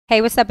Hey,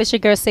 what's up? It's your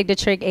girl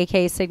SigDaTrig,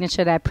 aka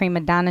Signature, that prima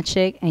donna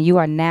chick, and you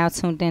are now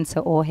tuned in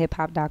to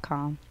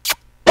AllHipHop.com.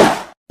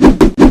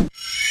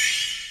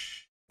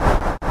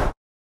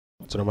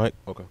 To the mic?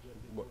 Okay.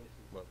 What?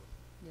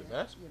 The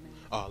mask?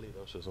 Oh, I'll leave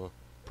those shits on.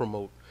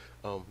 Promote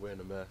wearing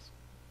the mask.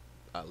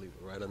 I'll leave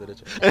it right under the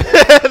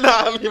chin. No,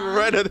 I'll leave it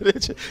right under the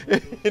chin.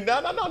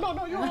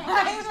 No, you're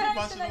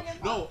right.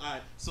 No,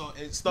 alright. So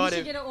it started.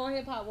 You should get an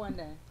AllHipHop one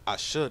day. I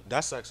should.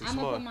 That's actually I'm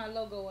smart. going to put my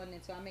logo on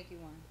it, so I'll make you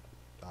one.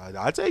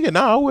 I take it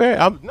now.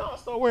 I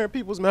start wearing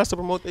people's masks to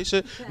promote their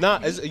shit.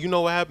 You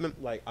know what happened?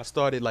 Like I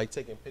started like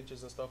taking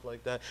pictures and stuff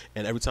like that,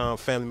 and every time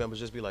family members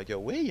just be like, "Yo,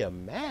 wear your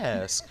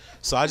mask."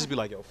 So I just be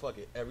like, "Yo, fuck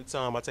it." Every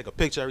time I take a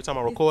picture, every time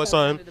I record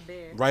something,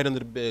 right under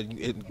the bed.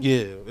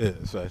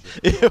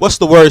 What's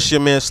the word? It's your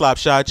man Slap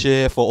Shot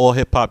here for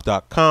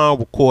AllHipHop.com,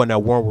 recording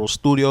at One World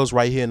Studios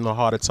right here in the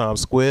heart of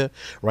Times Square.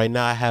 Right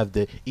now I have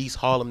the East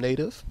Harlem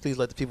native. Please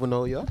let the people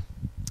know, y'all.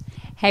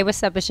 Hey,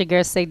 what's up? It's your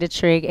girl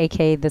SigDaTrig,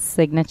 aka the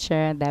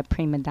Signature, that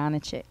prima donna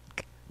chick.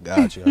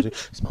 Got you.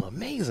 Smell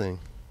amazing.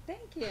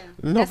 Thank you.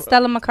 No, That's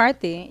Stella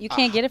McCarthy. You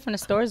can't get it from the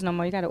stores no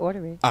more. You got to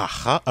order it.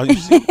 Oh, you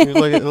see?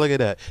 look at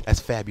that. That's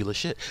fabulous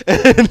shit.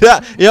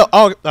 Yeah.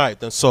 All right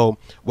then. So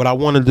what I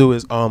want to do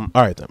is all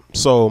right then.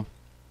 So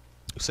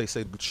you say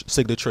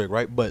SigDaTrig,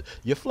 right? But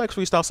your flex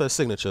freestyle says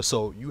Signature,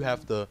 so you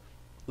have to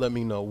let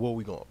me know where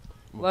we going.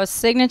 Well,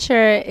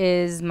 Signature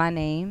is my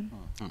name.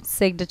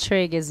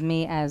 SigDaTrig is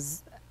me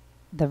as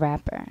the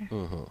rapper.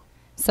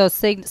 So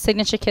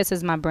Signature Kiss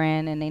is my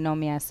brand, and they know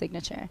me as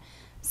Signature.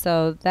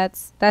 So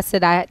that's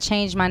it. I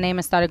changed my name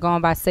and started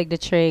going by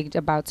SigDaTrig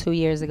about 2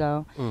 years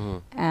ago,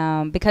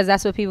 because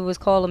that's what people was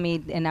calling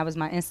me, and that was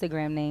my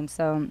Instagram name.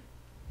 So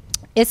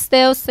it's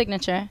still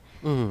Signature,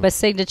 but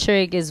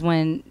SigDaTrig is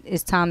when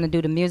it's time to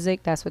do the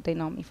music. That's what they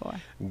know me for.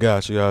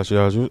 Gotcha. All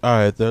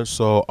right then.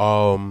 So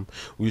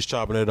we was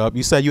chopping it up.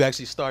 You said you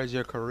actually started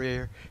your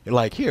career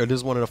like here. This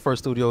is one of the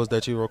first studios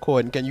that you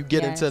recorded. Can you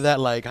get into that?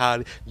 Like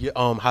how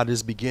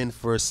this begin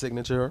for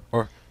Signature?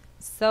 Or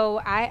so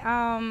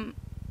I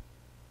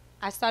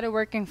started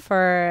working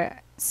for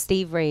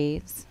Steve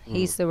Raves.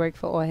 He used to work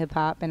for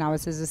AllHipHop, and I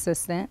was his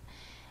assistant.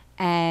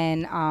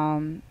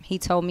 And he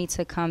told me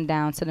to come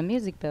down to the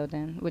music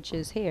building, which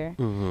is here.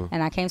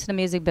 And I came to the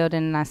music building,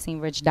 and I seen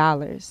Rich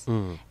Dollars.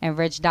 And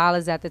Rich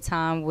Dollars at the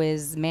time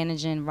was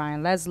managing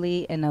Ryan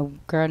Leslie and a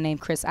girl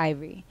named Chris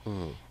Ivory,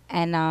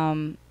 and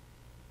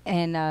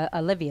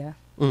Olivia.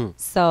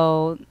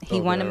 So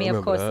he wanted me,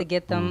 of course, to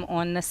get them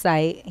on the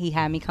site. He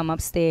had me come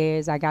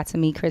upstairs. I got to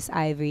meet Chris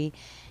Ivory.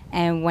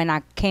 And when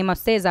I came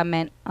upstairs, I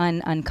met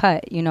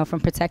Uncut, you know, from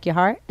Protect Your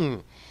Heart.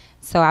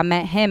 So I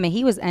met him, and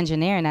he was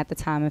engineering at the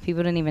time, and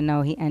people didn't even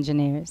know he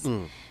engineers.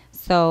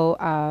 So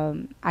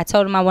I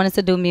told him I wanted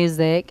to do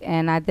music,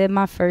 and I did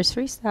my first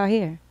freestyle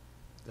here.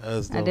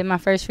 I did my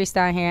first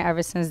freestyle here.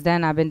 Ever since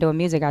then, I've been doing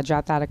music. I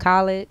dropped out of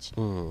college,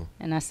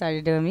 and I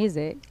started doing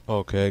music.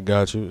 Okay,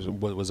 got you.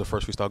 Was the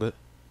first freestyle good?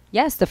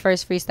 Yes, the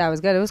first freestyle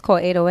was good. It was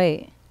called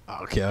 808.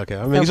 Okay.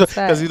 I mean,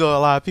 because you know, a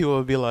lot of people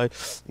would be like,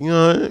 you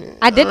know.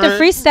 I did the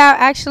freestyle.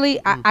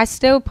 Actually, I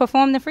still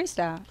performed the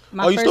freestyle.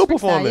 You still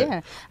perform it?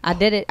 Yeah, I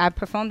did it. I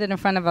performed it in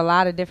front of a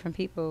lot of different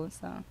people.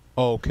 So.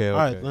 Okay. All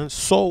right. Then.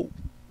 So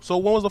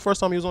when was the first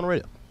time you was on the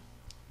radio?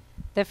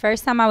 The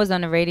first time I was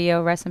on the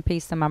radio, rest in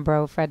peace to my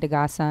bro Fred the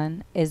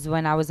Godson, is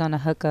when I was on the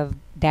hook of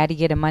Daddy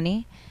Getting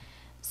Money.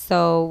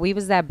 So we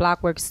was at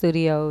Blockwork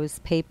Studios,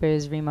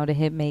 Papers, Remo the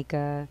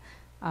Hitmaker.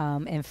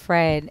 And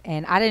Fred,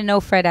 and I didn't know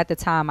Fred at the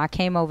time. I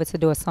came over to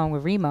do a song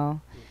with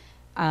Remo,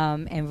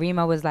 and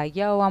Remo was like,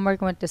 "Yo, I'm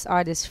working with this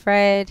artist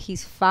Fred.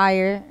 He's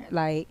fire.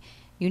 Like,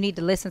 you need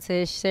to listen to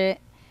his shit."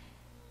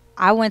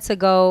 I went to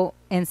go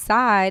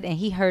inside, and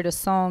he heard a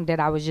song that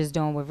I was just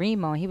doing with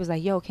Remo, and he was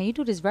like, "Yo, can you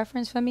do this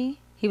reference for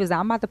me?" He was like,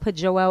 "I'm about to put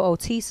Joel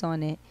Otis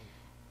on it."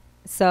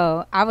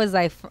 So I was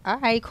like, "All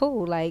right,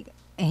 cool." Like,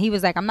 and he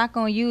was like, "I'm not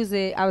gonna use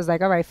it." I was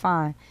like, "All right,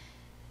 fine."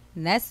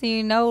 Next thing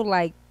you know,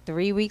 like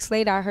 3 weeks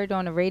later, I heard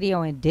on the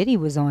radio and Diddy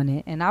was on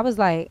it. And I was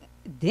like,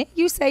 didn't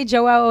you say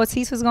Joel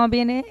Ortiz was going to be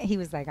in it? He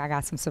was like, I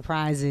got some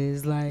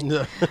surprises. Like,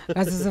 got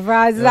some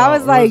surprises. I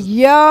was like,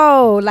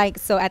 yo. Like,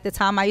 so at the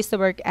time, I used to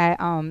work at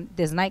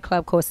this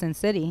nightclub called Sin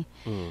City.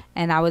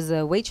 And I was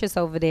a waitress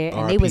over there.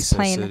 And they was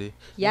playing.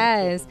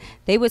 Yes.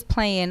 They was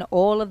playing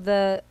all of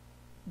the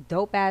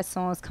dope-ass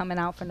songs coming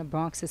out from the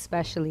Bronx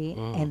especially.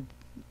 And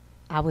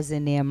I was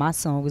in there. My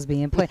song was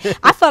being played.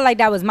 I felt like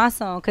that was my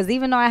song because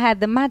even though I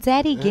had my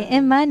daddy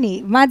getting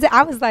money,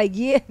 I was like,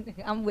 yeah,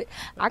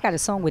 I got a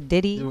song with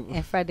Diddy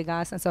and Fred the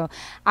Godson. So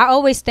I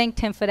always thanked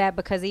him for that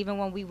because even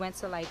when we went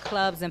to like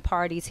clubs and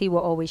parties, he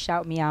would always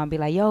shout me out and be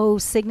like, "Yo,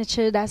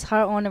 Signature, that's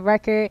her on the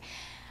record."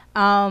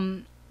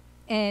 And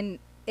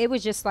it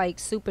was just like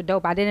super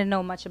dope. I didn't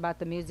know much about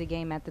the music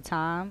game at the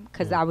time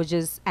because I was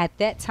just at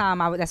that time.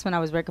 That's when I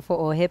was working for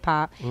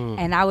AllHipHop,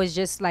 and I was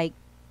just like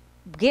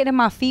getting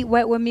my feet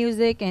wet with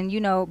music, and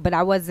you know, but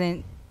I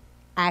wasn't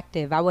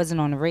active. I wasn't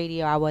on the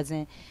radio. I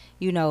wasn't,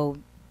 you know,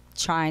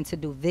 trying to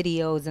do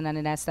videos and none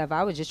of that stuff.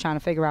 I was just trying to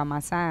figure out my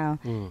sound,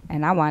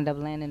 and I wound up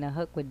landing a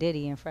hook with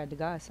Diddy and Fred the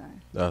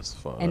Godson. That's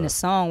fun. And the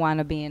song wound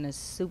up being a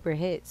super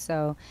hit.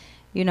 So,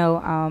 you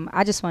know,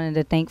 I just wanted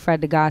to thank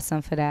Fred the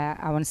Godson for that.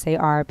 I want to say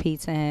R.I.P.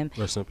 to him.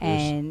 Rest in peace.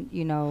 And,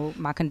 you know,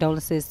 my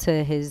condolences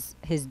to his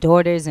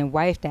daughters and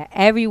wife. That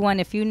everyone,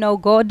 if you know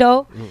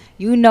Gordo,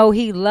 you know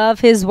he love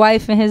his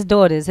wife and his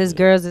daughters. His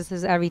girls is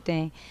his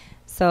everything.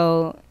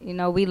 So, you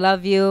know, we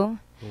love you.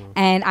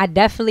 And I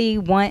definitely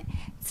want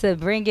to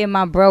bring in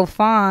my bro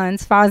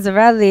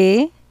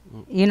Fonzarelli,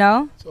 you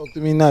know. Talk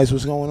to me nice.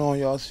 What's going on,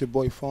 y'all? It's your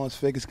boy Fonz,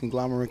 Vegas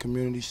Conglomerate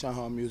Community,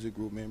 Shanghai Music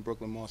Group, man.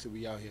 Brooklyn, Marcy,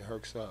 we out here.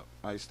 Herks up.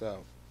 Iced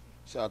out.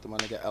 Shout out to my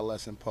nigga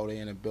LS and Poe. They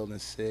in the building.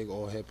 Sig,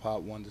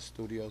 AllHipHop, Wonder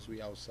Studios.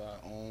 We outside.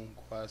 On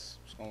Quest.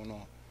 What's going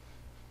on?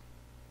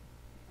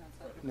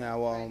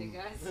 Now, I ain't even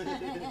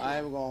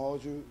gonna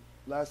hold you.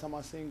 Last time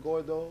I seen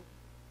Gordo,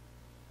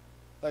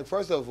 like,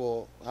 first of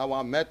all, how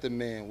I met the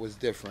man was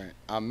different.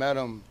 I met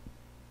him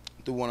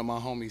through one of my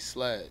homies,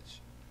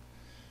 Sledge,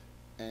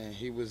 and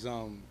he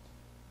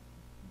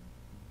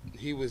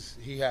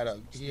had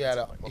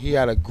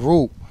a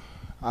group.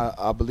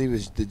 I believe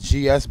it's the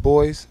GS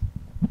boys,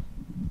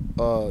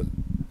 the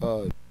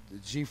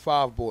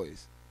G5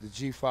 boys, the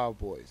G5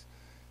 boys.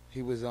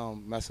 He was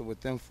messing with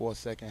them for a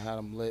second, had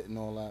them lit and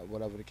all that,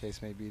 whatever the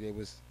case may be.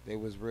 They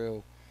was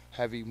real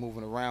heavy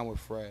moving around with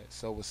Fred.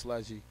 So was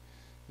Sledgy, you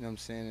know what I'm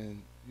saying?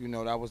 And you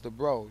know, that was the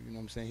bro, you know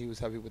what I'm saying? He was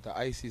heavy with the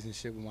ices and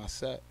shit with my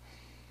set.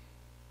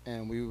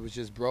 And we was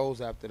just bros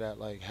after that,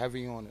 like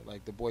heavy on it,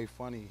 like the boy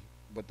funny.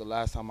 But the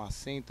last time I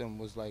seen him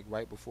was like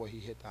right before he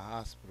hit the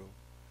hospital.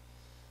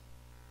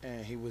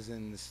 And he was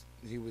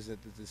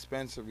at the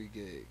dispensary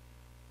gig.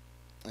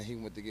 And he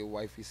went to get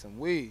wifey some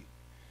weed.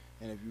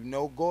 And if you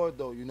know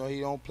Gordo, you know he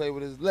don't play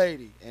with his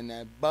lady and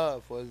that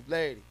bud for his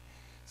lady.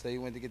 So he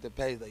went to get the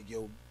pay. He's like,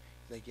 yo,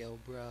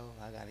 bro,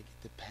 I gotta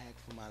get the pack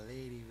for my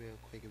lady real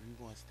quick. If you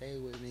gonna stay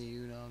with me,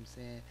 you know what I'm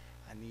saying?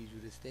 I need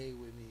you to stay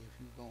with me. If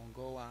you gonna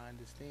go, I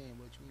understand,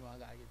 but you know I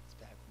gotta get this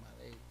pack for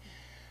my lady.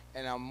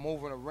 And I'm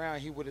moving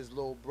around. He with his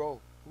little bro,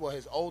 well,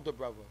 his older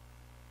brother.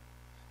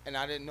 And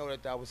I didn't know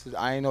that was his.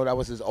 I didn't know that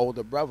was his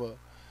older brother.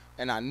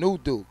 And I knew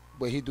Duke,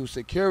 but he do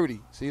security.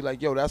 So he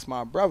like, yo, that's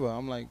my brother.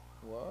 I'm like,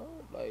 what?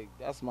 Like,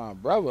 that's my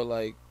brother.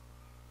 Like,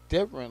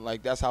 different.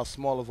 Like, that's how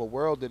small of a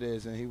world it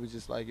is. And he was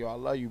just like, yo, I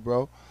love you,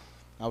 bro.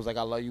 I was like,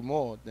 I love you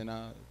more. Then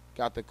I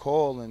got the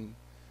call, and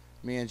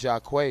me and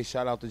Jacquay,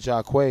 shout out to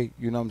Jacquay,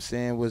 you know what I'm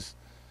saying, was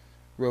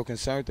real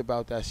concerned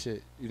about that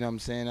shit. You know what I'm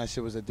saying? That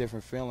shit was a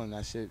different feeling.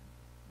 That shit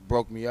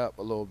broke me up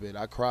a little bit.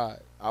 I cried.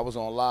 I was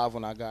on live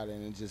when I got it,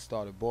 and it just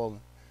started bawling.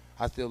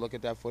 I still look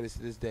at that footage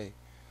to this day.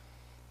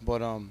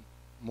 But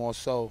more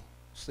so,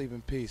 sleep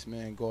in peace,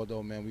 man.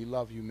 Gordo, man. We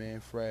love you,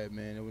 man. Fred,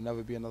 man. There will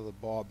never be another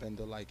bar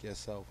bender like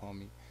yourself,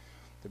 homie.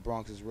 The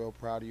Bronx is real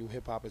proud of you.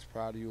 Hip-hop is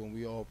proud of you, and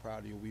we all proud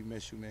of you. We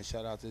miss you, man.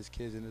 Shout out to his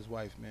kids and his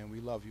wife, man. We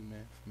love you,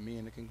 man. From me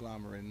and the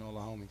Conglomerate and all the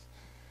homies.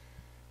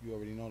 You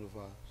already know the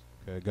vibes.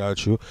 Okay,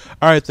 got you.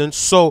 All right, then.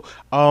 So,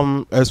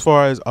 as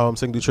far as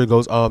SigDaTrig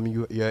goes,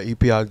 your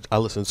EP, I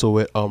listened to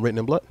it, Written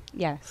in Blood.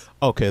 Yes.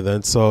 Okay,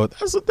 then. So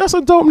that's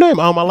a dope name.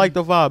 I like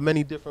the vibe,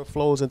 many different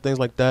flows and things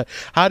like that.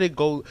 How do you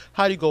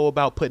go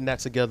about putting that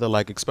together,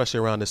 like especially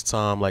around this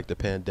time, like the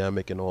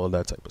pandemic and all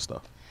that type of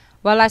stuff?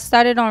 Well, I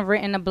started on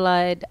Written in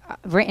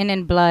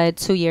Blood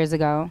 2 years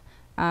ago,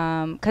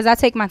 because I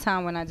take my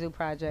time when I do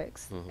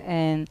projects.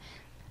 And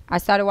I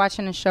started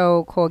watching a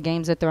show called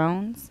Games of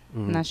Thrones.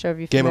 I'm not sure if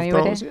you're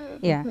familiar with it.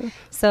 Yeah.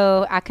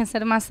 So I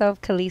consider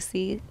myself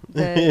Khaleesi,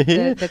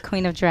 the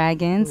queen of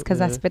dragons, because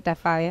I spit that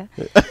fire.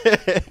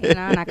 You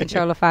know, and I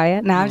control the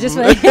fire. No, I'm just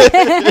like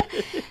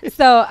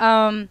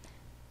So,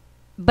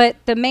 but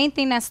the main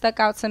thing that stuck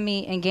out to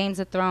me in Games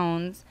of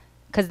Thrones,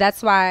 because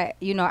that's why,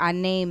 you know, I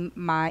named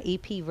my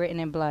EP Written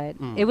in Blood.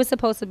 It was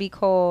supposed to be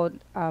called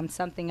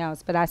something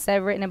else, but I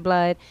said Written in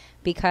Blood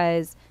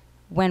because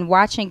when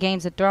watching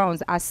Games of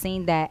Thrones, I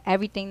seen that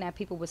everything that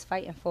people was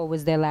fighting for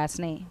was their last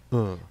name,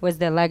 was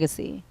their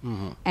legacy.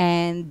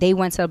 And they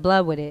went to the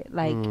blood with it.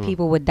 Like,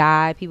 people would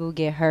die, people would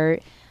get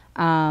hurt.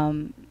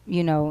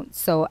 You know,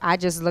 so I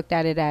just looked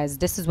at it as,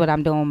 this is what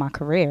I'm doing with my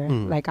career.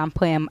 Like, I'm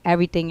putting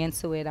everything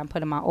into it. I'm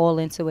putting my all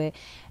into it.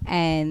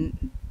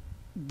 And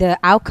the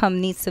outcome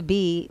needs to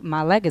be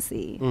my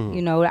legacy.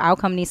 You know, the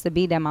outcome needs to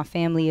be that my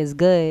family is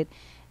good,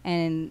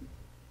 and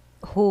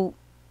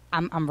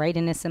I'm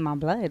writing this in my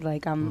blood.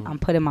 Like, I'm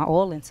putting my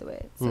all into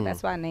it. So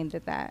that's why I named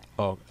it that.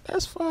 Oh,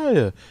 that's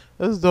fire.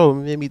 That's dope. It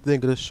made me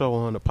think of the show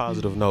on a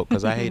positive note,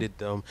 because I hated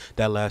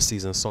that last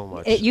season so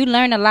much. You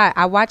learn a lot.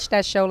 I watch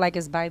that show like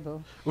it's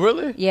Bible.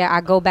 Really? Yeah, I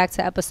go back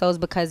to episodes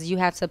because you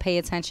have to pay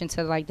attention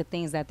to, like, the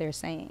things that they're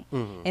saying.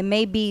 It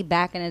may be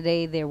back in the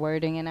day, their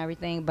wording and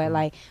everything, but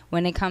like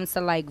when it comes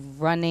to like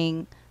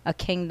running a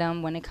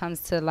kingdom, when it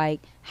comes to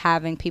like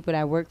having people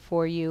that work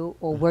for you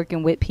or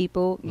working with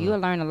people, you'll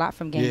learn a lot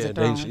from Games of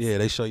Thrones.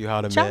 They show you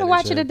how to try manage to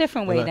watch it a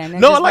different way then.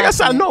 No, like I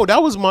said, no,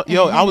 that was my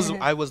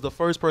I was the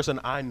first person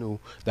I knew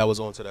that was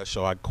onto that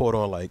show. I caught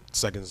on like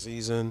second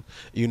season,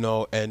 you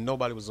know, and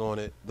nobody was on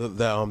it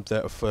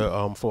for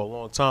a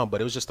long time,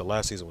 but it was just the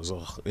last season was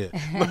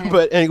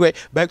But anyway,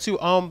 back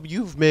to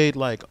you've made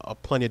like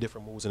plenty of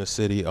different moves in the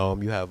city.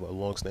 You have a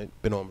long stint,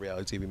 been on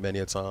reality TV many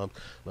a time,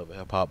 Love and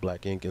Hip Hop,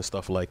 Black Ink, and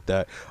stuff like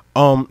that.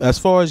 As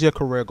far as your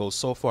career goes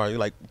so far, you're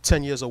like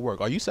 10 years of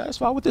work. Are you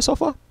satisfied with this so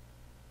far?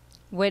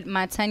 With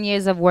my 10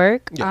 years of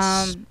work,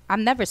 Yes.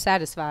 I'm never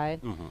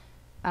satisfied.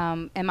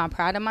 Am I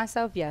proud of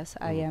myself? Yes,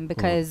 I am,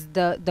 because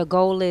the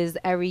goal is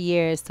every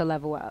year is to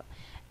level up.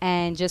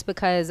 And just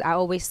because I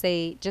always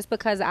say, just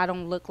because I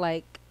don't look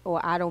like or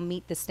I don't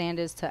meet the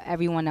standards to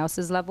everyone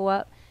else's level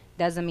up,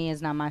 doesn't mean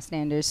it's not my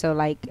standards. So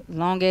like,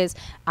 long as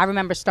I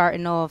remember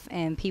starting off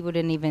and people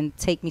didn't even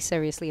take me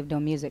seriously of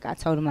doing music. I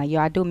told them like, yo,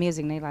 I do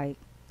music, and they like,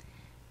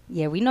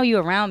 yeah, we know you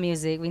around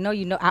music. We know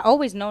you know. I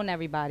always known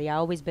everybody. I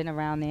always been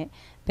around it,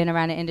 been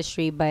around the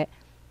industry, but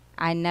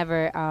I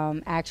never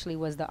actually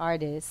was the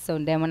artist. So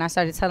then when I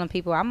started telling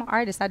people I'm an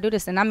artist, I do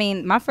this, and I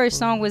mean, my first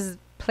song was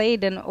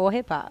played in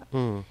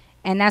AllHipHop.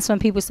 And that's when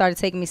people started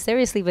taking me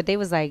seriously, but they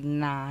was like,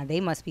 nah, they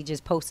must be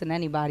just posting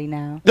anybody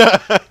now.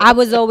 I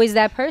was always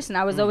that person.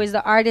 I was always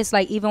the artist.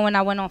 Like, even when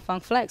I went on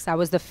Funk Flex, I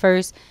was the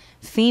first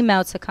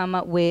female to come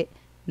up with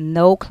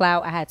no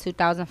clout. I had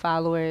 2,000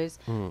 followers.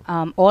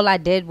 All I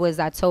did was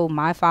I told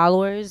my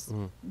followers,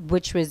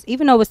 which was,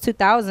 even though it was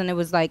 2,000, it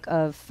was like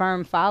a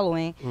firm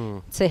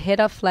following, to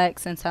hit up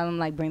Flex and tell them,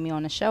 like, bring me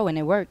on the show. And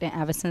it worked. And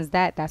ever since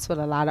that, that's what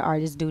a lot of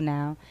artists do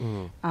now.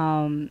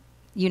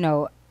 You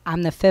know,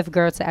 I'm the 5th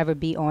girl to ever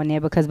be on there,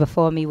 because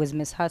before me was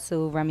Miss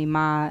Hustle, Remy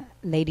Ma,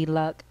 Lady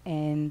Luck,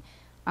 and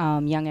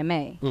Young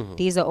M.A.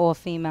 These are all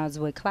females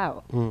with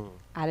clout.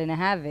 I didn't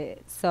have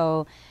it.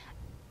 So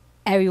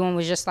everyone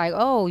was just like,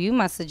 oh, you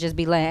must have just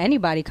be letting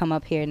anybody come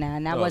up here now.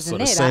 And that wasn't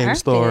so it. Same I heard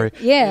story.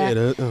 It.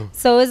 Yeah.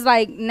 So it's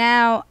like,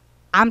 now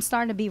I'm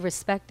starting to be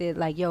respected.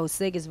 Like, yo,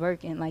 Sig is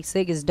working. Like,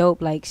 Sig is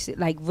dope. Like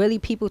really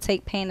people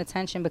paying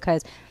attention,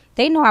 because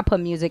they know I put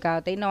music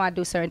out. They know I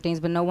do certain things,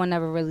 but no one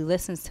ever really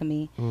listens to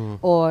me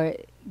or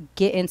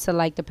get into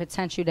like the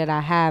potential that I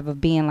have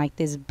of being like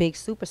this big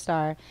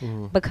superstar,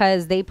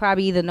 because they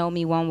probably either know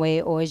me one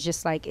way, or it's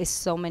just like, it's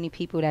so many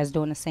people that's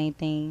doing the same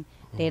thing.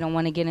 They don't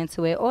want to get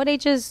into it, or they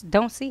just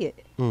don't see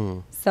it.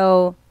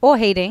 So, or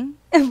hating,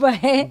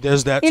 but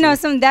there's that, you know,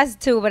 that's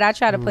too, but I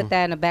try to put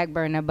that in the back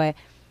burner. But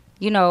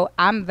you know,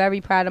 I'm very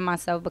proud of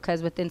myself,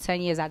 because within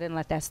 10 years, I didn't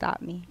let that stop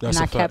me. That's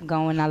and I a fact. kept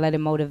going. I let it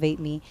motivate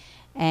me.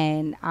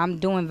 And I'm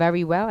doing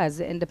very well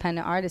as an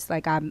independent artist.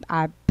 Like,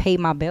 I pay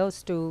my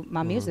bills through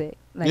my music.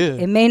 Like,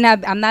 it may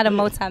not, I'm not a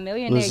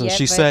multi-millionaire Listen, yet.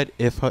 she said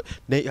if her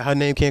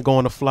name can't go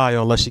on the flyer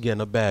unless she get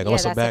in a bag,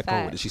 unless a bag fact.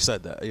 go with it. She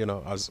said that, you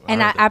know.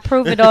 I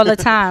prove it all the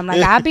time.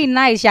 Like, I'll be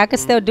nice. Y'all can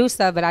still do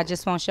stuff, but I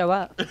just won't show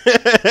up.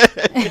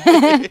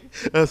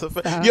 That's a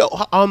fact. Yo,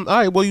 all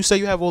right. Well, you say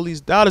you have all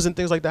these dollars and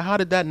things like that. How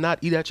did that not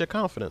eat at your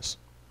confidence?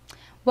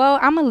 Well,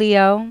 I'm a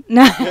Leo.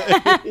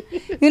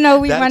 You know,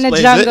 we That run the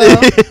explains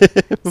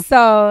jungle.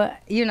 So,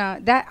 you know,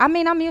 that, I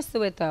mean, I'm used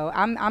to it though.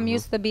 I'm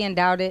used to being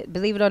doubted.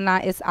 Believe it or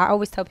not, I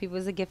always tell people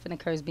it's a gift and a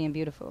curse being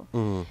beautiful.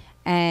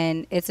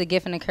 And it's a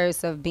gift and a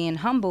curse of being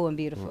humble and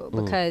beautiful,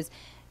 because,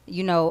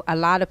 you know, a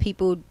lot of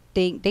people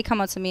they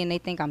come up to me and they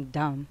think I'm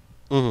dumb.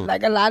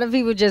 Like, a lot of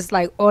people just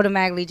like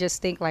automatically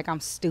just think like I'm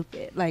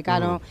stupid. Like, I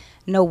don't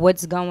know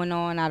what's going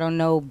on. I don't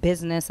know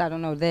business. I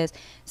don't know this.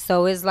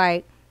 So it's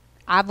like,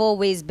 I've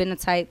always been the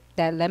type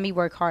that let me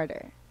work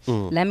harder.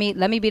 Let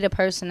me be the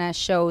person that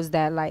shows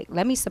that, like,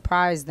 let me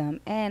surprise them.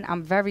 And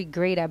I'm very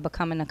great at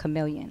becoming a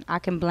chameleon. I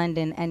can blend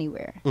in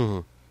anywhere.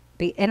 And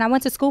I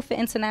went to school for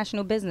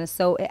international business,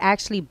 so it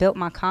actually built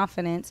my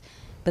confidence,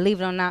 believe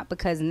it or not,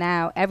 because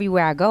now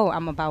everywhere I go,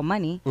 I'm about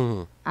money.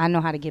 I know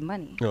how to get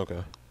money.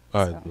 Okay.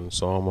 All right.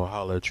 So I'm gonna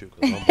holler at you.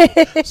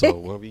 'Cause so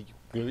when we.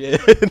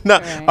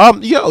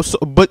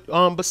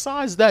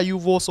 Besides that,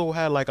 you've also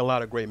had like a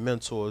lot of great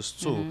mentors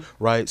too,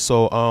 right?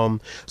 So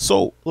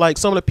so like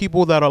some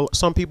people that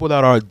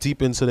are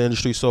deep into the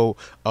industry, so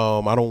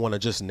I don't want to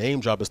just name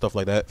drop and stuff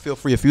like that. Feel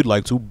free if you'd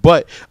like to,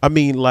 but I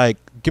mean, like,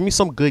 give me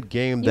some good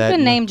game you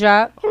can name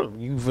drop.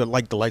 You've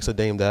like the likes of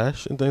Dame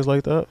Dash and things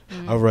like that.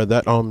 I've read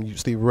that.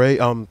 Steve Ray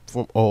from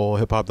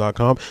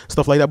AllHipHop.com,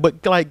 stuff like that.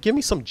 But like, give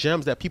me some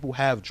gems that people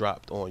have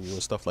dropped on you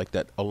and stuff like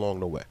that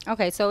along the way.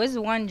 Okay, so it's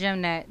one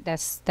gem that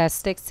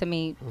sticks to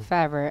me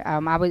forever.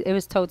 It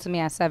was told to me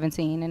at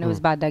 17, and it was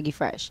by Dougie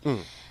Fresh.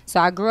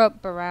 So I grew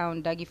up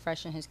around Dougie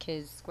Fresh and his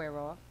kids square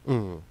off,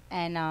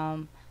 and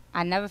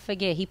I never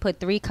forget, he put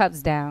 3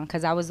 cups down,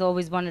 because I was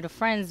always one of the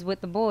friends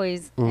with the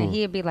boys, and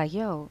he'd be like,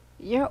 yo,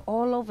 you're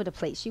all over the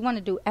place. You want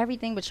to do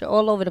everything, but you're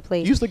all over the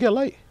place. You used to get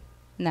late.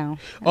 No.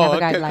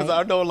 Because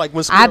I know, like,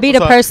 when I be the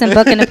person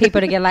booking the people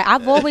to get like.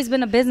 I've always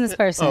been a business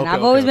person.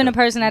 I've always been a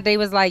person that they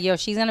was like, yo,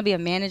 she's gonna be a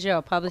manager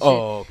or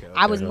publisher.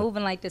 I was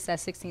moving like this at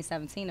 16,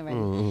 17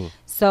 already.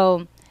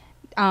 So,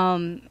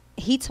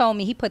 he told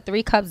me, he put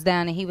 3 cups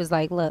down, and he was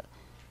like, look,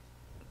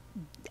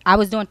 I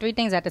was doing 3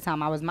 things at the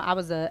time. I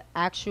was a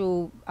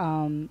actual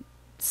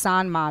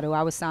signed model.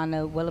 I was signed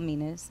to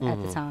Wilhelmina's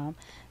at the time.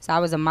 So I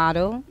was a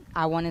model.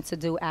 I wanted to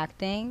do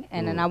acting,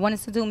 and then I wanted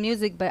to do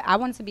music, but I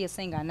wanted to be a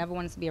singer. I never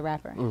wanted to be a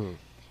rapper.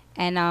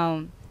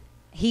 And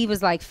he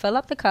was like, fill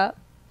up the cup,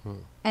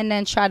 and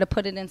then try to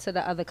put it into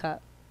the other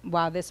cup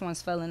while this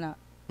one's filling up.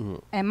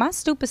 And my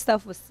stupid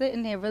stuff was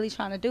sitting there really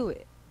trying to do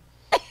it.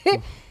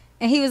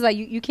 And he was like,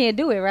 you can't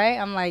do it, right?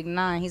 I'm like,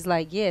 nah. He's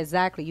like, yeah,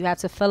 exactly. You have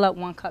to fill up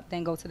one cup,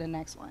 then go to the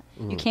next one.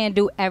 You can't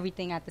do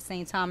everything at the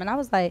same time. And I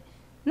was like,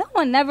 no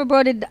one never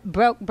broke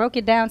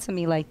it down to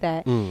me like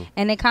that.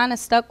 And it kind of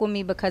stuck with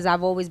me because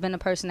I've always been a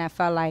person that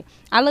felt like,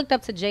 I looked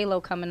up to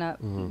J-Lo coming up.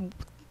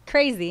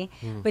 Crazy.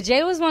 But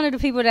J-Lo was one of the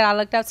people that I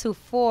looked up to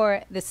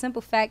for the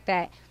simple fact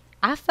that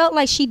I felt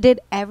like she did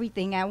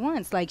everything at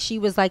once. Like, she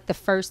was like the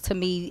first to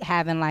me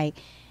having like,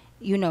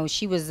 you know,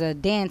 she was a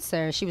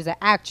dancer, she was an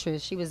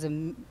actress,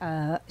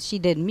 she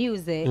did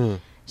music,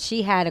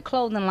 she had a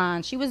clothing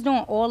line, she was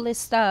doing all this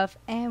stuff,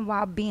 and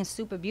while being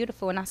super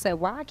beautiful. And I said,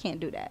 why I can't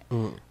do that?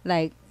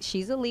 Like,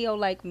 she's a Leo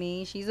like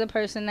me, she's a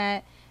person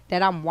that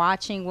I'm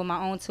watching with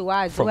my own 2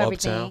 eyes, From do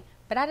everything. Uptown.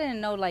 But I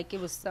didn't know like it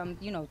was some,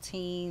 you know,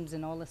 teams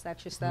and all this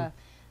extra stuff.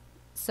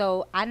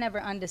 So I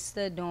never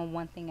understood doing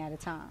one thing at a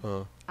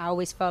time. I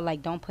always felt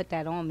like, don't put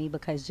that on me,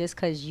 because just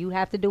because you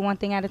have to do one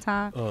thing at a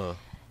time.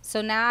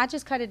 So now I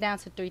just cut it down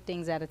to 3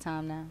 things at a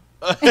time now.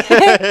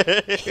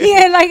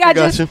 Yeah, like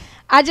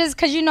I just,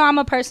 cause you know I'm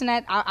a person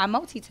that I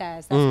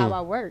multitask. That's how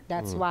I work.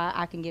 That's why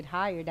I can get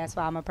hired. That's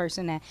why I'm a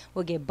person that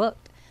will get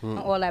booked and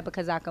all that,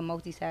 because I can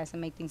multitask and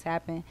make things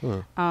happen.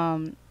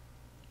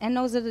 And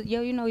those are the,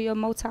 you know, your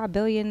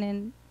multi-billion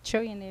and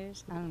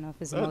trillionaires. I don't know if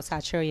it's a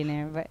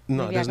multi-trillionaire, but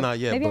no, there's not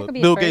yet. Maybe I But could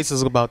be Bill a first. Gates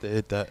is about to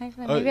hit that.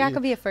 Maybe I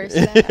could be a first.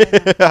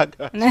 I got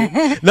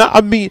you. No,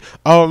 I mean,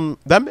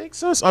 that makes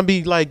sense. I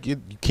mean, like,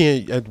 you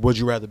can't. Would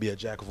you rather be a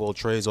jack of all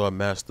trades or a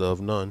master of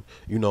none?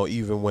 You know,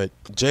 even with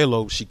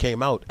J-Lo, she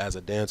came out as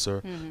a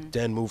dancer,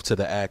 then moved to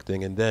the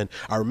acting, and then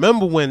I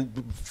remember when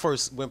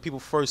people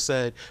first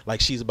said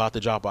like she's about to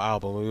drop an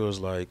album, it was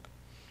like,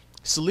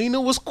 Selena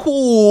was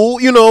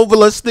cool, you know, but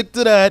let's stick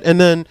to that. And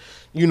then,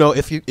 you know,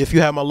 if you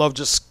Have My Love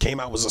just came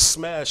out was a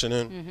smash, and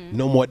then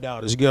No More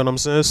Doubters. You get what I'm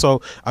saying?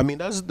 So I mean,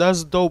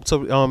 that's dope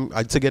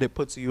to get it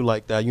put to you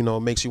like that. You know, it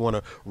makes you want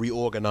to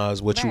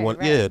reorganize what you want.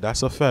 Right. Yeah,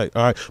 that's a fact.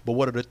 All right, but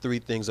what are the 3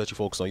 things that you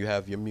focus on? You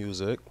have your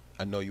music.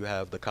 I know you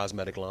have the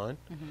cosmetic line.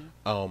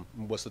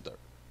 What's the third?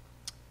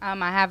 I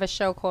have a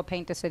show called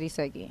Paint the City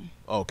Siggy.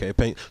 Okay,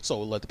 paint. So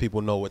we'll let the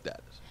people know what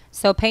that is.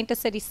 So Paint the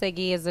City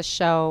Siggy is a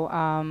show.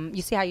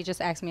 You see how you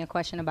just asked me a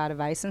question about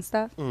advice and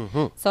stuff?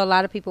 So a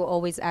lot of people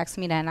always ask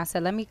me that. And I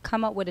said, let me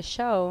come up with a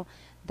show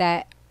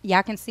that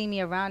y'all can see me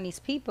around these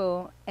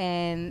people.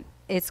 And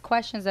it's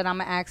questions that I'm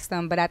going to ask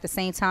them. But at the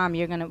same time,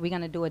 we're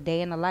gonna do a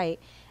day in the light.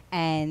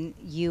 And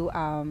you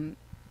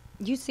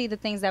see the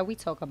things that we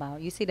talk about.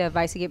 You see the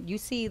advice you give. You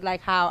see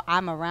like how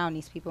I'm around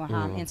these people and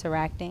how I'm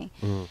interacting.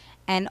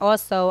 And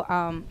also,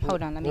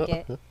 hold on, let me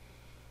get.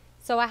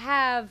 So I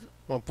have.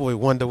 My boy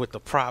Wonder with the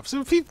props.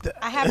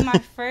 I have my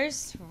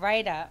first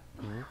write-up.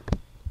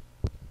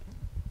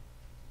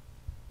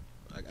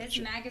 This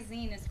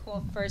magazine is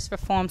called First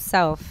Reform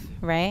Self,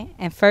 right?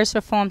 And First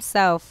Reform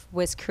Self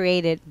was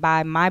created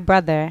by my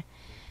brother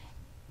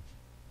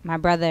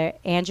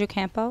Andrew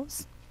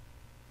Campos.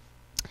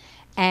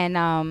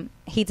 And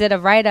he did a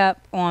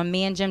write-up on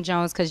me and Jim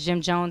Jones, because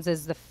Jim Jones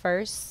is the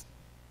first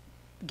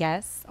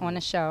guest on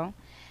the show.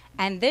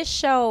 And this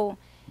show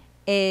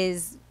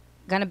is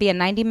going to be a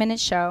 90-minute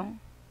show.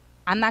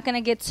 I'm not going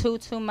to get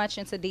too much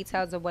into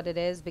details of what it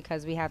is,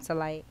 because we have to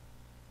like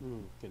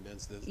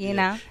condense this, you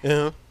know.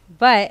 Yeah.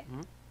 But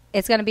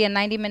it's going to be a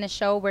 90-minute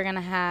show. We're going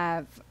to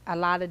have a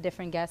lot of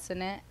different guests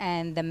in it,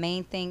 and the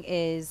main thing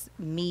is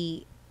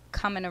me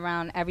coming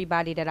around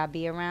everybody that I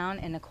be around,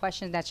 and the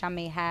questions that y'all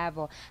may have,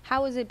 or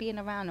how is it being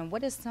around, and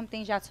what is some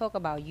things y'all talk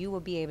about. You will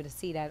be able to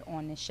see that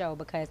on this show,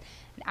 because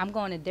I'm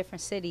going to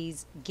different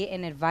cities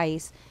getting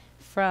advice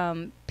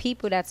from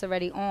people that's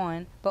already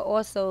on, but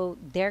also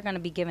they're going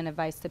to be giving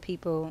advice to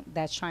people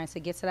that's trying to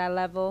get to that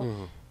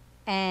level,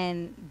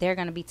 and they're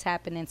going to be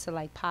tapping into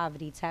like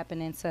poverty,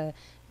 tapping into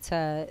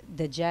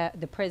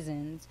the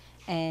prisons,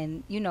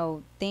 and you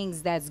know,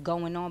 things that's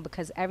going on,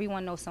 because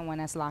everyone knows someone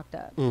that's locked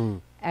up.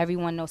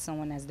 Everyone knows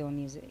someone that's doing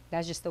music.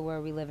 That's just the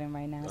world we live in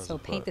right now. That's so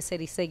Paint the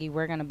City Siggy,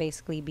 we're going to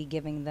basically be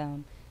giving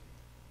them,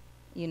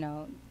 you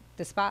know,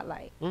 the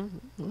spotlight.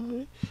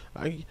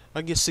 I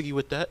get Siggy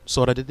with that.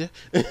 So what I did there.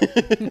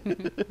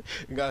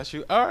 Got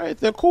you. All right,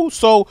 then cool.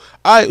 So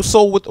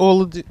with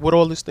all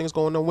these things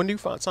going on, when do you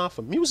find time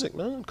for music,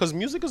 man? Because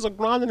music is a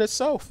grind in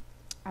itself.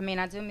 I mean,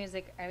 I do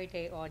music every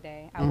day, all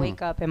day. I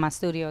wake up and my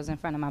studio's in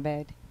front of my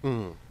bed.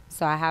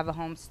 So I have a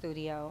home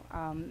studio.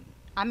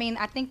 I mean,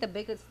 I think the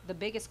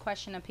biggest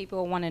question that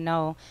people want to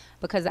know,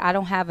 because I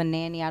don't have a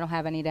nanny, I don't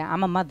have any of that.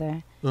 I'm a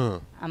mother.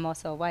 I'm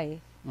also a wife.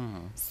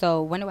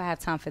 So when do I have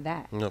time for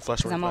that?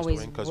 Because I'm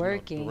always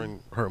working. You know, the ring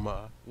hurt my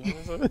eye. You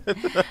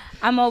know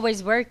I'm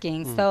always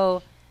working.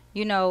 So,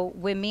 you know,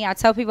 with me, I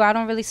tell people I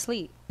don't really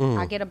sleep.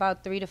 I get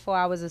about 3 to 4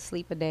 hours of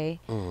sleep a day.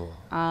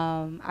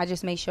 I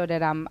just make sure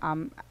that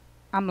I'm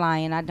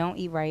lying. I don't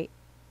eat right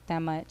that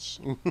much.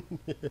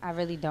 I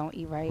really don't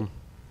eat right.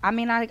 I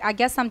mean, I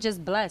guess I'm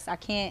just blessed. I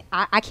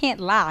can't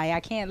lie. I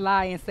can't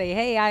lie and say,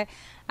 hey,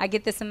 I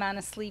get this amount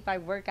of sleep.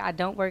 I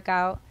don't work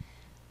out.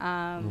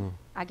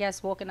 I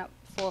guess walking up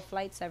 4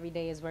 flights every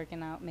day is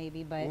working out,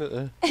 maybe,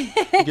 but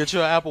get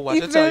your Apple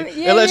Watch. I tell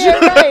you,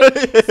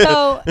 right.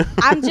 So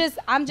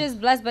I'm just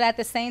blessed, but at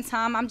the same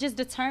time, I'm just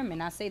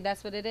determined. I say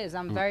that's what it is.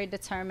 I'm very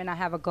determined. I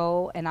have a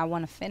goal, and I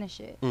want to finish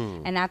it.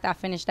 And after I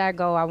finish that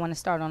goal, I want to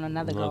start on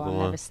another goal. I'm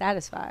never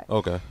satisfied.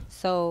 Okay.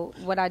 So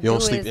what I do is, you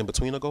don't sleep in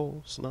between the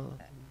goals? No.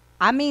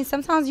 I mean,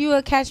 sometimes you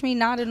will catch me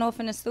nodding off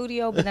in the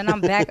studio, but then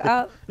I'm back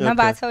up.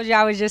 Remember, I told you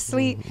I was just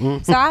asleep.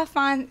 So I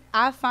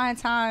find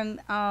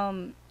time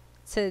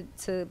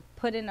to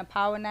put in a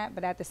power nap,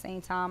 but at the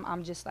same time,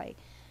 I'm just like,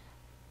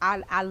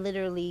 I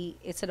literally,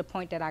 it's to the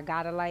point that I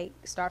gotta like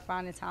start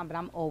finding time, but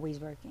I'm always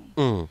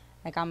working.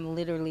 Like I'm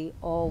literally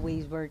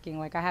always working.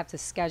 Like I have to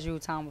schedule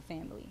time with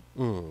family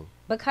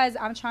because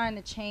I'm trying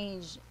to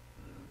change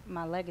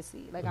my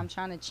legacy. Like I'm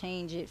trying to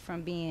change it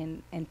from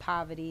being in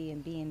poverty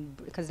and being,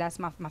 because that's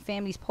my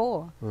family's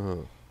poor.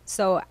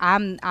 So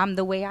I'm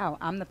the way out.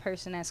 I'm the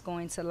person that's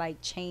going to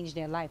like change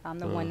their life. I'm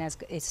the one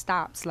it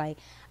stops. Like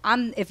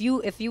if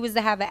you was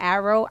to have an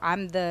arrow,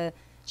 I'm the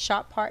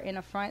sharp part in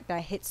the front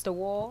that hits the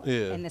wall,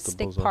 and the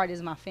stick part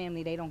is my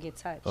family. They don't get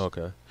touched.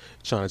 Okay,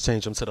 trying to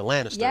change them to the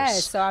Lannisters. Yeah,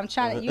 so I'm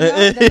trying to, the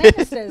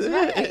Lannisters,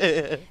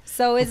 right?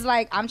 So it's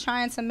like I'm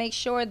trying to make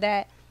sure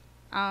that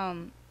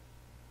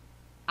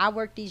I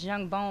work these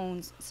young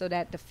bones so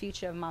that the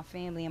future of my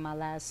family and my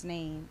last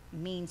name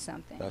means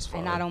something. That's fine.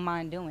 And I don't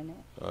mind doing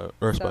it.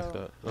 Respect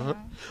that.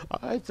 All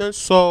right, then.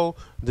 So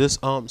this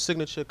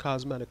signature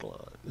cosmetic line,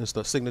 it's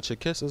the Signature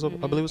Kiss, I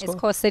believe it's called?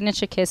 It's called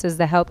Signature Kiss. Is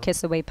to help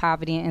kiss away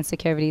poverty and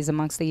insecurities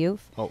amongst the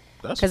youth. Oh,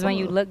 that's because when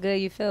you look good,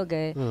 you feel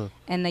good.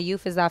 And the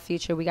youth is our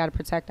future. We got to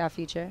protect our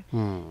future.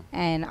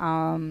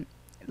 And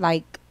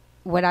like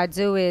what I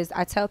do is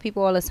I tell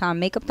people all the time,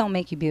 makeup don't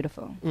make you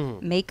beautiful.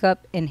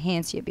 Makeup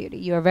enhance your beauty.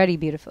 You're already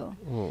beautiful.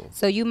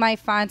 So you might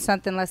find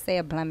something, let's say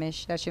a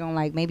blemish that you don't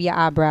like. Maybe your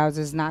eyebrows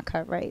is not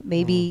cut right.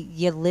 Maybe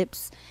your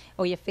lips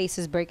or your face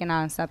is breaking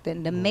out on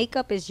something. The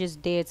makeup is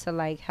just there to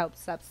like help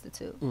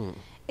substitute.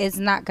 It's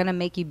not going to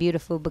make you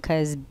beautiful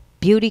because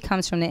beauty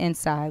comes from the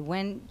inside.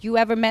 When you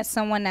ever met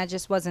someone that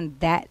just wasn't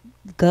that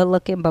good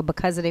looking, but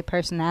because of their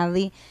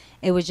personality,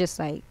 it was just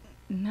like,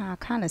 nah, I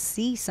kind of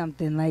see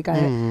something. Like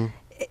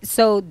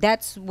so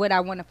that's what I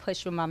want to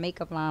push with my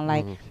makeup line.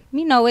 Like,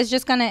 it's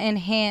just going to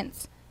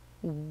enhance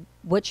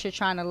what you're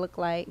trying to look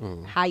like,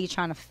 how you're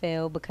trying to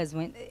feel, because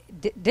when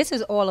this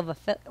is all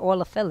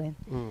a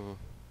feeling.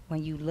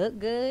 When you look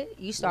good,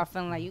 you start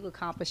feeling like you can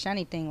accomplish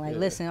anything. Like,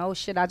 listen, oh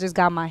shit, I just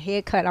got my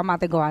hair cut. I'm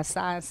about to go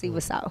outside and see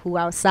who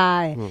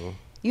outside.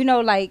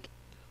 Like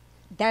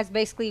that's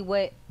basically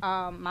what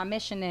my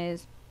mission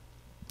is.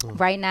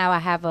 Right now I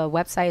have a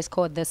website. It's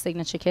called The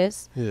Signature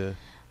Kiss.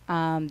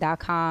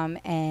 .com,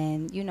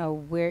 and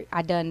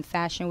I done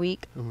Fashion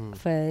Week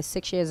for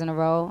 6 years in a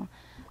row.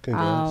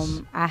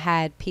 I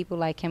had people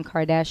like Kim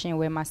Kardashian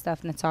wear my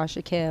stuff,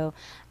 Natasha Kill.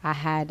 I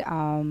had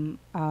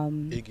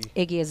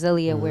Iggy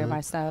Azalea wear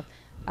my stuff.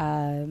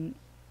 Dang,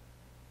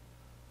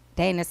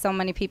 there's so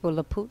many people.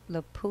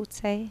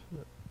 Lapute,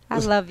 I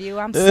love you.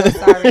 I'm so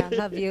sorry. I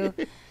love you.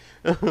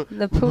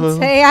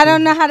 Lapute. I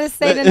don't know how to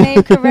say the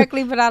name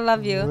correctly, but I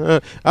love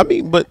you. I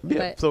mean, but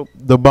so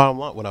the bottom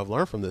line, what I've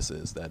learned from this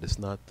is that it's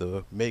not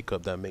the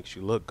makeup that makes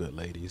you look good,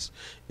 ladies.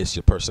 It's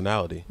your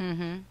personality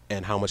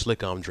and how much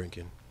liquor I'm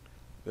drinking.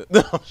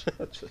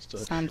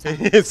 Sometimes.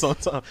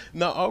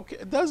 No, okay,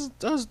 that's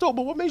dope.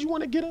 But what made you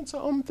want to get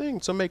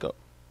into makeup?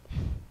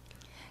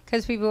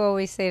 Because people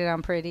always say that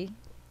I'm pretty.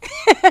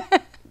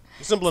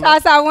 Simple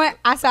enough.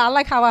 I said I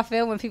like how I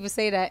feel when people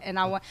say that, and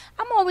I'm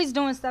always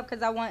doing stuff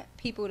because I want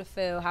people to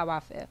feel how I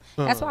feel.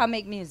 That's why I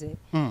make music.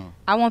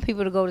 I want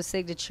people to go to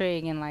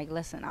SigDaTrig and like,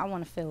 listen, I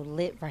want to feel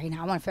lit right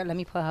now. I want to feel. Let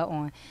me put her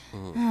on.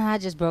 I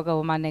just broke up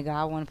with my nigga.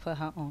 I want to put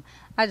her on.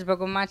 I just broke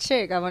up with my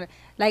chick. I want to,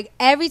 like,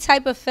 every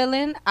type of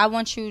feeling. I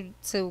want you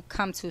to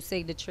come to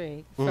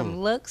SigDaTrig,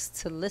 from looks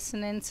to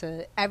listening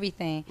to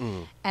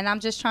everything. And I'm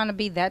just trying to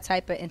be that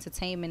type of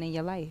entertainment in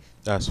your life.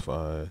 That's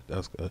fine.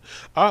 That's good.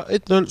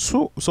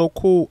 So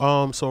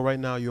cool. So right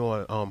now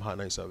you're on Hot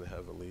 97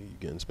 heavily. You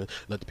getting spin.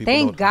 Let the people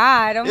Thank know.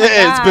 God. Oh my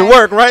yeah, God. It's been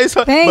work, right?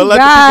 So, Thank but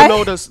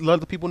God. let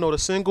the people know the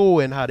single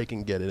and how they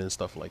can get it and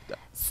stuff like that.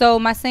 So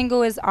my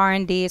single is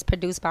R&D. It's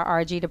produced by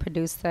RG, the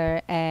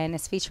producer, and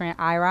it's featuring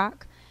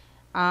iRock.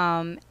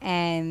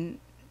 And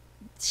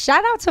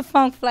shout out to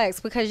Funk Flex,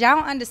 because y'all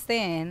don't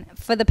understand.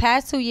 For the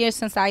past 2 years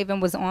since I even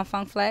was on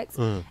Funk Flex,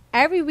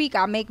 every week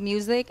I make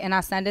music and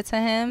I send it to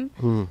him,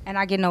 and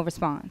I get no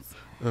response.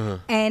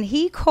 And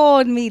he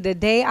called me the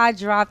day I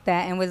dropped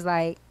that and was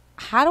like,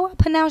 how do I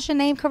pronounce your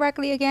name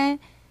correctly again?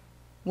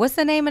 What's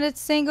the name of the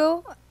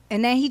single?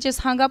 And then he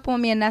just hung up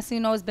on me, and next thing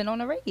you know, it's been on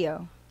the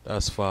radio.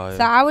 That's fine.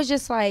 So I was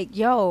just like,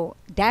 yo,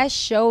 that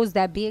shows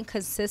that being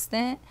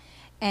consistent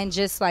and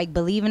just like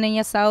believing in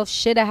yourself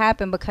should have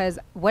happened. Because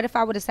what if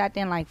I would have sat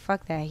there and like,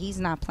 fuck that, he's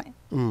not playing.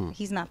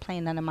 He's not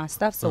playing none of my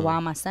stuff, so why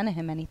am I sending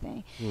him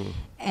anything?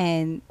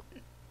 And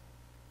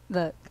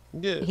look,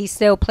 he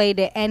still played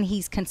it, and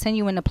he's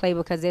continuing to play,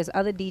 because there's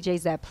other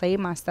DJs that play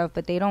my stuff,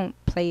 but they don't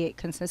play it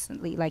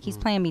consistently. Like, he's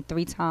playing me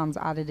 3 times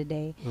out of the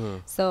day.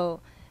 So,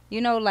 you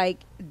know, like,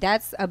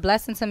 that's a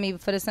blessing to me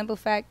for the simple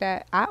fact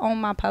that I own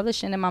my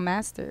publishing and my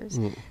masters.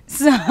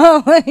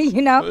 So,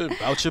 you know,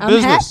 about your I'm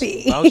business.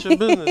 happy. About your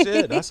business.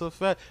 Yeah, that's a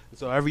fact.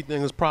 So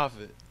everything is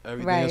profit.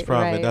 Everything is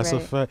profit. That's a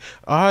fact.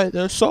 All right,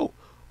 then. So,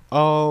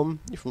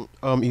 you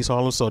from East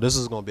Harlem, so this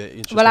is gonna be an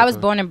interesting. Well, I was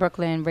born in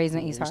Brooklyn, raised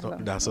in East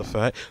Harlem. That's a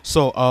fact.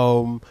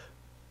 So,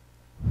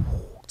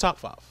 top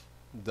 5,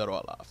 dead or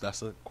alive.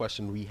 That's a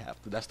question we have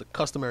to. That's the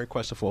customary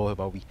question for all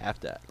about. We have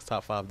to ask.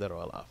 Top 5, dead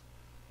or alive.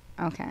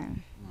 Okay.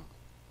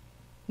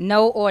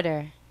 No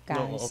order,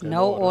 guys.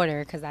 No order.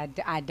 order, because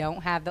I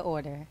don't have the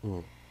order.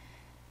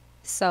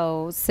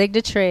 So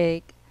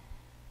SigDaTrig,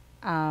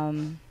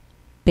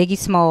 Biggie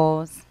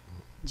Smalls,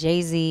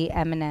 Jay-Z,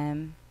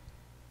 Eminem.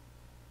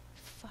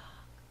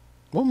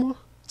 One more.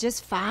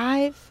 Just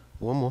 5?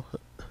 One more.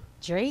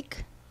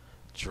 Drake?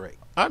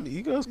 I mean,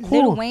 you guys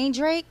cool. Lil Wayne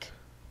Drake?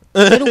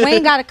 Lil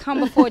Wayne got to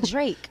come before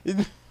Drake.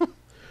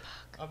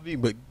 I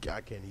mean, but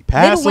God, can he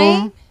pass Lil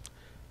Wayne? him?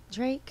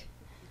 Drake?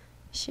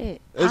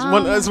 Shit. It's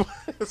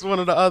one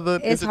of the other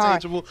It's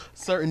interchangeable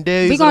certain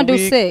days. We gonna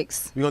do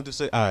 6. We gonna do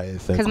 6. All right,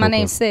 Because my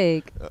name's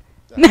Sig.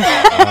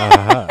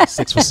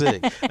 6 for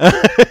Sig.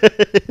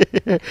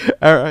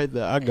 All right,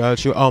 I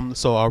got you.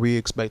 So are we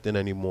expecting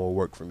any more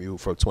work from you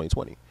for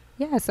 2020?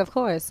 Yes, of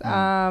course.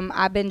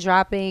 I've been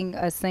dropping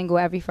a single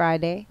every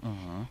Friday,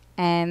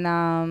 and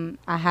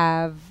I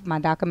have my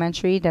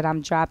documentary that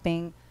I'm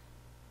dropping.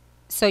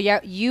 So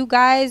yeah, you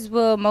guys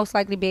will most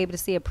likely be able to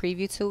see a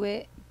preview to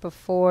it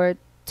before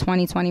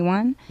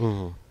 2021.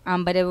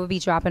 But it will be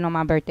dropping on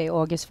my birthday,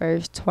 August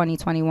 1st,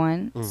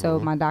 2021. So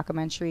my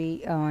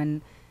documentary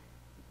on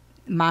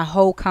my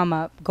whole come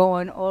up,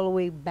 going all the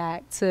way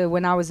back to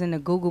when I was in the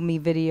Google Me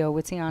video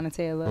with Tiana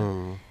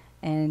Taylor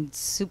and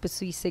Super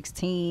Sweet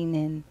 16.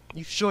 And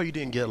you sure you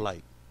didn't get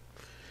light?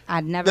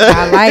 I never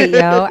got light,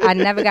 yo.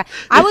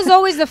 I was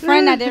always the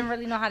friend that didn't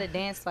really know how to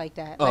dance like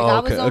that. Like, I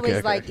was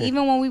always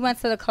even when we went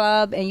to the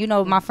club and, you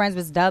know, my friends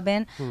was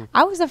dubbing,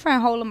 I was the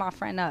friend holding my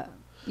friend up.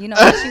 You know,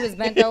 when she was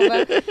bent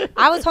over.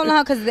 I was holding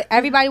her because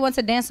everybody wants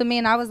to dance with me,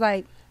 and I was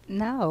like,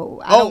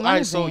 no, I don't want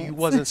to so dance. you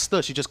wasn't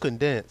stush, you just couldn't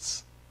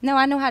dance. No,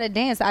 I know how to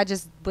dance. I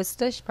just was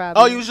stush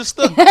probably. Oh, you was just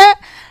stush.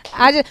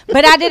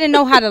 But I didn't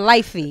know how to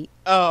light feet.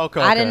 Oh,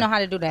 okay. I didn't know how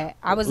to do that.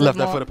 I was left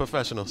that for the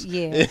professionals.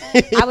 Yeah,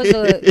 I was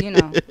you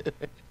know,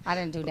 I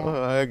didn't do that.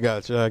 Oh, I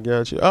got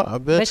you. Oh, I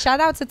bet. But shout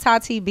out to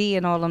Tati B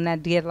and all them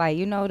that did, like,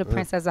 you know, the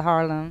Princess of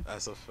Harlem.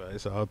 That's a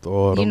face.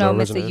 All you know,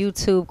 Mr. originals.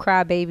 YouTube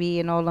Crybaby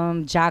and all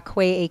them.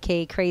 Jacquay,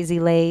 aka Crazy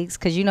Legs,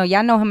 because you know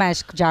y'all know him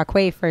as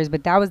Jacquay first,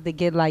 but that was the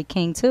Get Like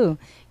King too.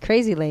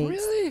 Crazy Legs.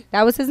 Really?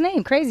 That was his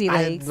name, Crazy I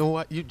Legs. know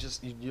what you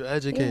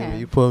educated me.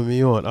 You put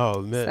me on.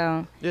 Oh man.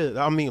 So,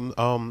 yeah, I mean,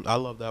 I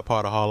love that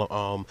part of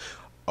Harlem.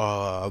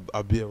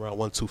 I'll be around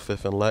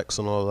 125th and Lex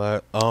and all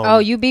that. oh,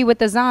 you be with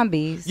the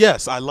zombies?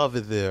 Yes, I love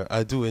it there.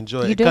 I do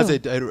enjoy it because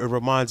it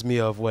reminds me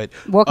of what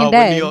Walking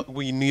Dead.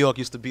 when New York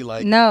used to be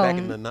like No. back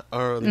in the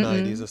early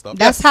 90s and stuff.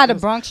 That's how the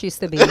Bronx used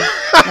to be.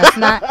 That's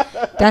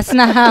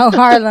not how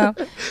Harlem.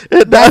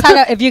 That's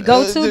how if you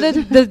go to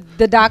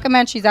the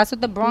documentaries, that's what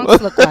the Bronx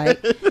look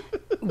like.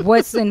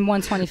 What's in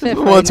 125th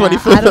right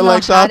 125th now? I don't know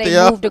like how out they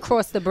there. moved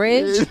across the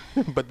bridge.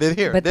 But they're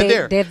here. But They're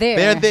there. They're there.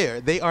 They're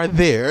there. They are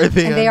there. And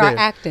they are there.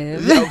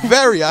 active. Yeah,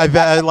 very.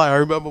 I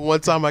remember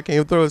one time I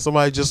came through and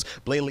somebody just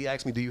blatantly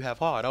asked me, "Do you have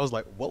hard?" I was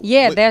like, "What?"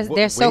 Yeah,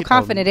 they're so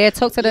confident. They'll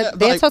talk to the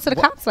what?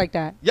 cops like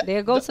that. Yeah.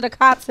 They'll go to the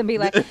cops and be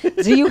like,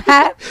 "Do you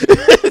have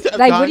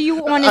like what are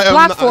you on this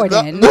block for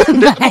then?"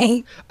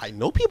 Like, I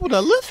know people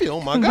that live here.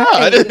 Oh my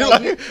god!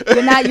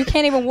 Right. You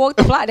can't even walk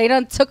the block. They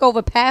done took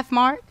over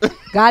Pathmark,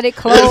 got it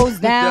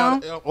closed down.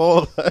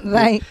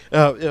 Like,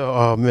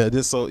 oh man,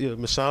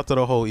 shout out to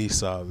the whole East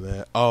Side,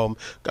 man.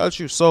 Got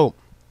you. So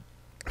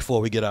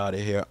before we get out of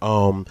here,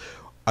 I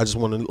just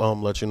want to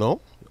let you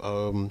know,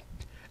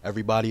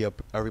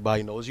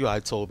 everybody knows you. I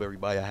told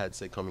everybody I had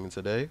Sig coming in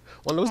today.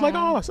 One was like,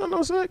 "Oh, son,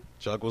 no Sig."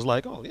 Chuck was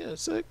like, "Oh yeah,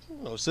 Sig,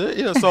 no Sig."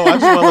 Yeah, so I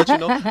just want to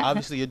let you know.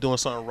 Obviously, you're doing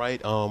something right.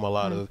 A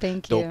lot of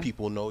dope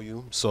people know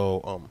you.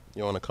 So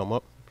you want to come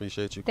up?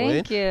 Appreciate you,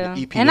 Queen. Thank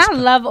you. And I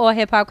love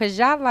AllHipHop because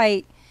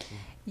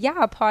y'all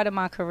are part of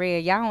my career.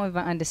 Y'all don't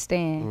even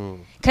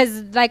understand.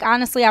 Because, like,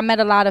 honestly, I met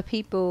a lot of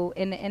people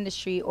in the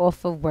industry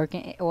off of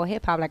working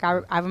AllHipHop. Like,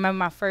 I remember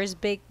my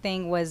first big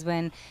thing was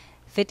when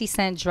 50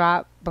 Cent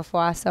dropped Before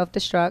I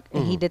Self-Destruct,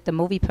 and he did the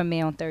movie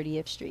premiere on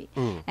 30th Street.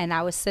 And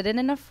I was sitting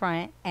in the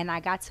front, and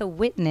I got to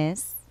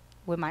witness,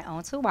 with my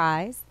own 2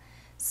 eyes,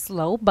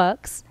 Slow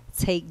Bucks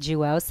take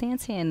Joel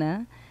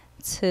Santana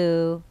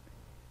to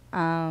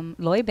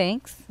Lloyd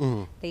Banks.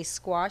 Mm. They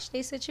squashed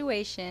their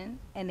situation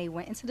and they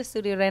went into the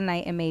studio that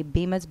night and made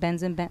Beamers,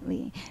 Benz, and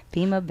Bentley.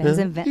 Beamer, Benz,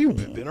 and Bentley.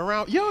 You've been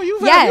around. Yo, you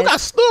Yes.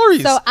 got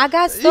stories. So I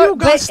got stories,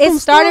 but some it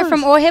started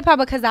stories. from AllHipHop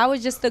because I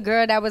was just the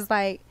girl that was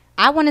like,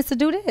 I wanted to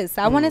do this.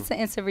 I wanted to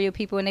interview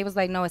people, and they was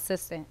like, no,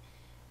 assistant.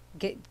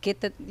 Get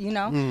the, you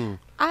know. Mm.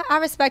 I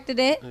respected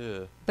it Yeah.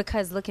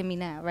 because look at me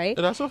now, right?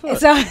 That's a fact.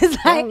 So it's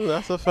like,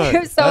 That's a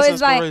fact. so That's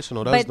it's like,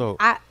 inspirational. That's but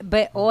dope.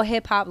 but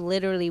AllHipHop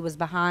literally was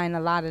behind a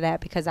lot of that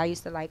because I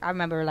used to like, I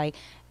remember like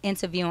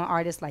interviewing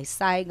artists like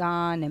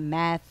Saigon and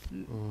Math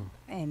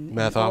and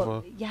Math all,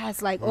 Alpha.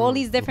 yes, like all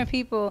these different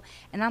people,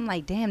 and I'm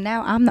like, damn,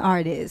 now I'm the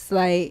artist,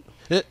 like.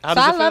 How So does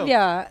I it love feel?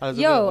 y'all. How does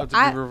it Yo, feel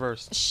to be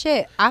reversed?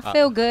 Shit, I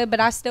feel good, but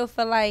I still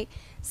feel like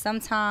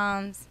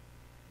sometimes,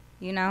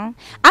 you know,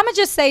 I'ma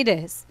just say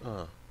this.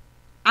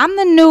 I'm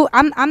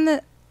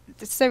the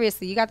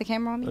seriously, you got the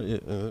camera on me?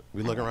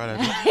 We looking right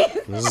at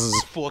you. This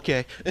is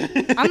 4K.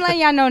 I'm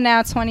letting y'all know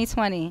now,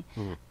 2020.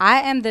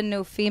 I am the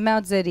new female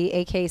Diddy,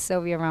 aka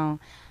Sylvia Rome.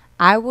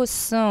 I will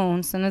soon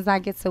as I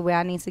get to where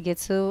I need to get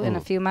to in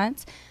a few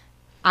months,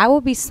 I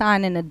will be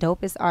signing the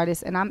dopest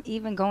artists, and I'm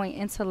even going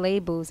into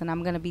labels, and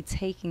I'm going to be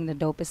taking the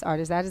dopest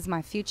artists. That is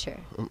my future.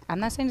 I'm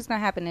not saying it's going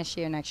to happen this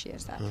year, next year,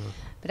 stuff.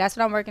 But that's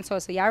what I'm working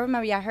towards. So y'all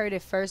remember, y'all heard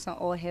it first on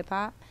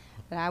AllHipHop,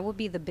 that I will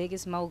be the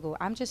biggest mogul.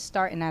 I'm just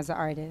starting as an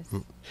artist.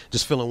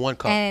 Just filling one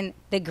cup. And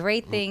the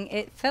great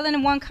thing, filling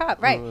in one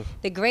cup, right?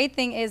 The great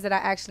thing is that I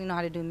actually know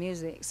how to do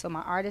music. So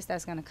my artist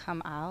that's going to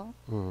come out.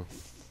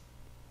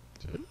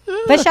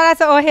 But shout out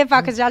to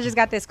AllHipHop because y'all just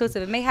got the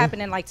exclusive. It may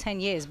happen in like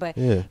 10 years, but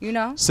you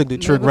know.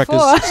 SigDaTrig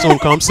Records soon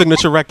come.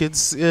 Signature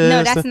Records. Yeah,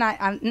 no, that's not.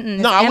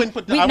 No, I wouldn't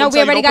put the we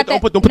already got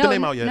that. Don't put the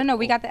name out yet. No,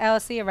 we got the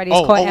LLC already.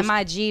 It's called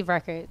MIG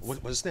Records.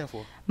 What does it stand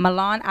for?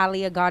 Milan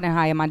Aliyah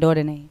Gardenhire, my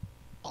daughter name.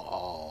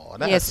 Oh,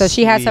 that's Yeah, so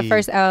she has her sweet.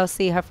 first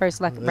LLC, her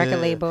first record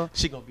label.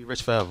 She gonna be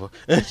rich forever.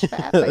 She's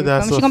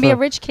gonna be a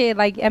rich kid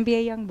like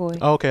NBA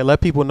YoungBoy. Okay, let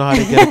people know how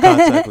to get in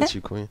contact with you,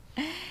 Queen.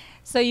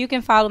 So you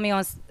can follow me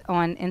on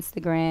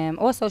Instagram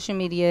or social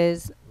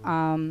medias.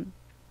 SigDaTrig,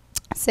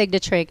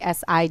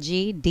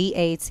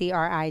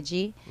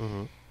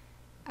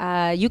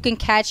 SigDaTrig. You can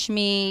catch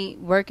me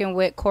working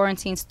with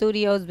Quarantine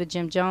Studios with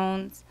Jim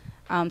Jones.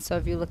 So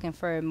if you're looking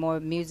for more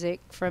music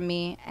from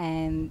me,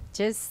 and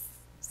just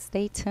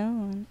stay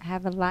tuned. I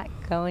have a lot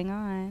going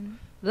on.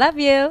 Love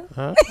you.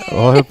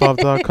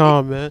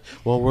 AllHipHop.com, man.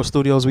 One World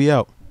Studios, we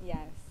out.